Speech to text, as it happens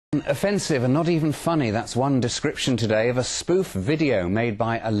Offensive and not even funny, that's one description today of a spoof video made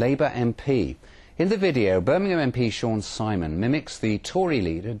by a Labour MP. In the video, Birmingham MP Sion Simon mimics the Tory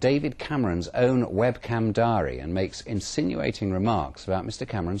leader David Cameron's own webcam diary and makes insinuating remarks about Mr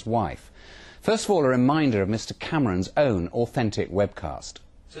Cameron's wife. First of all, a reminder of Mr Cameron's own authentic webcast.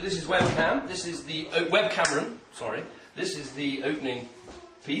 So this is webcam, this is the this is the opening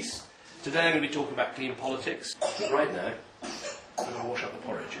piece. Today I'm going to be talking about clean politics. Right now, I'm going to wash up the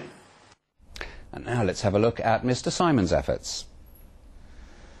porridge. And now let's have a look at Mr Simon's efforts.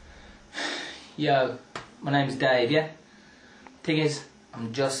 Yo, my name's Dave, yeah? Thing is,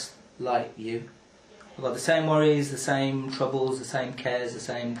 I'm just like you. I've got the same worries, the same troubles, the same cares, the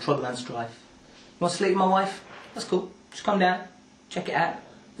same trouble and strife. You want to sleep with my wife? That's cool. Just come down, check it out,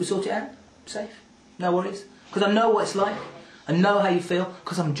 we sort it out, safe, no worries. Because I know what it's like, I know how you feel,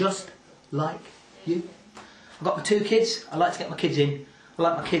 because I'm just like you. I've got my two kids, I like to get my kids in. I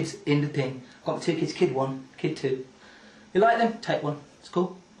like my kids in the thing. I've got my two kids, kid one, kid two. You like them? Take one, it's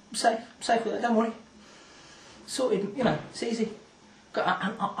cool. I'm safe with it, don't worry. Sorted, you know, it's easy.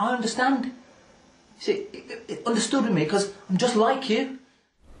 I understand. See, it understood with me because I'm just like you.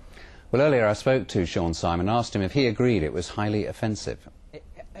 Well, earlier I spoke to Sion Simon and asked him if he agreed it was highly offensive.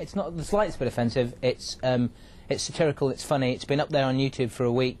 It's not the slightest bit offensive. It's satirical, it's funny. It's been up there on YouTube for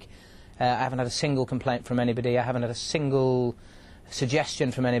a week. I haven't had a single complaint from anybody. I haven't had a single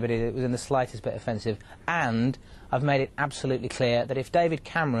suggestion from anybody that was in the slightest bit offensive. And I've made it absolutely clear that if David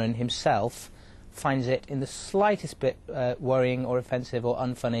Cameron himself finds it in the slightest bit worrying or offensive or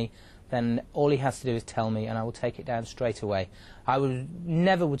unfunny, then all he has to do is tell me and I will take it down straight away. I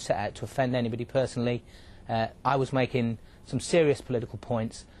never would set out to offend anybody personally. I was making some serious political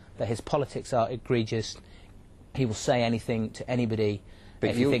points that his politics are egregious. He will say anything to anybody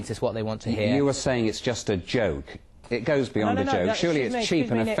if he thinks it's what they want to hear. You were saying it's just a joke. It goes beyond a joke. Surely it's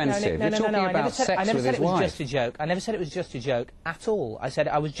cheap and offensive. You're talking about sex with his wife. I never said it was just a joke. I never said it was just a joke at all. I said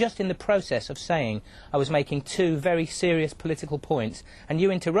I was just in the process of saying I was making two very serious political points, and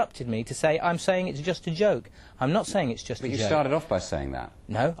you interrupted me to say I'm saying it's just a joke. I'm not saying it's just a joke. But you started off by saying that.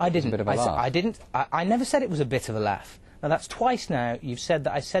 No, I didn't. It was a bit of a laugh. I didn't. I never said it was a bit of a laugh. Now that's twice now you've said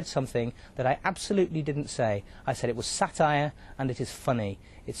that I said something that I absolutely didn't say. I said it was satire and it is funny.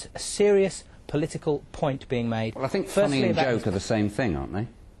 It's a serious political point being made. Well, I think funny and joke are the same thing, aren't they?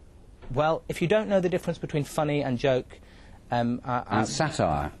 Well, if you don't know the difference between funny and joke... and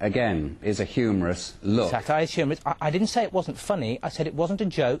satire, again, is a humorous look. Satire is humorous. I didn't say it wasn't funny. I said it wasn't a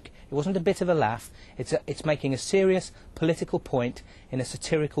joke. It wasn't a bit of a laugh. It's making a serious political point in a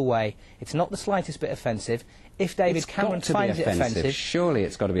satirical way. It's not the slightest bit offensive. If David Cameron finds it offensive... Surely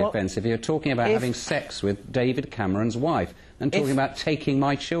it's got to be offensive. You're talking about having sex with David Cameron's wife and talking about taking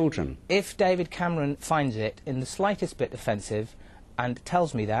my children. If David Cameron finds it in the slightest bit offensive and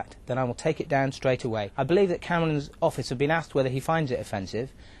tells me that, then I will take it down straight away. I believe that Cameron's office have been asked whether he finds it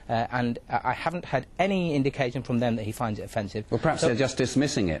offensive, and I haven't had any indication from them that he finds it offensive. Well, perhaps they're just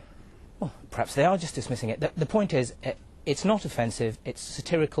dismissing it. Well, perhaps they are just dismissing it. The point is, it's not offensive, it's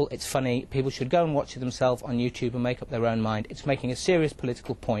satirical, it's funny. People should go and watch it themselves on YouTube and make up their own mind. It's making a serious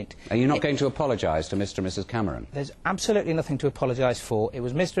political point. Are you not going to apologise to Mr and Mrs Cameron? There's absolutely nothing to apologise for. It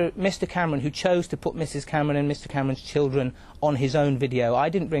was Mr Cameron who chose to put Mrs Cameron and Mr Cameron's children on his own video. I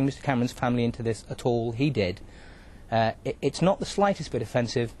didn't bring Mr Cameron's family into this at all. He did. It's not the slightest bit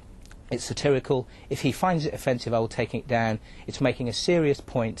offensive. It's satirical. If he finds it offensive, I will take it down. It's making a serious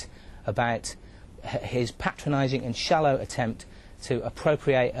point about his patronising and shallow attempt to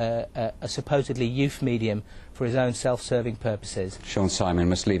appropriate a supposedly youth medium for his own self-serving purposes. Sion Simon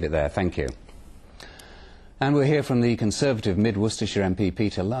must leave it there. Thank you. And we'll hear from the Conservative Mid-Worcestershire MP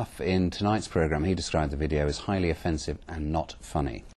Peter Luff in tonight's programme. He described the video as highly offensive and not funny.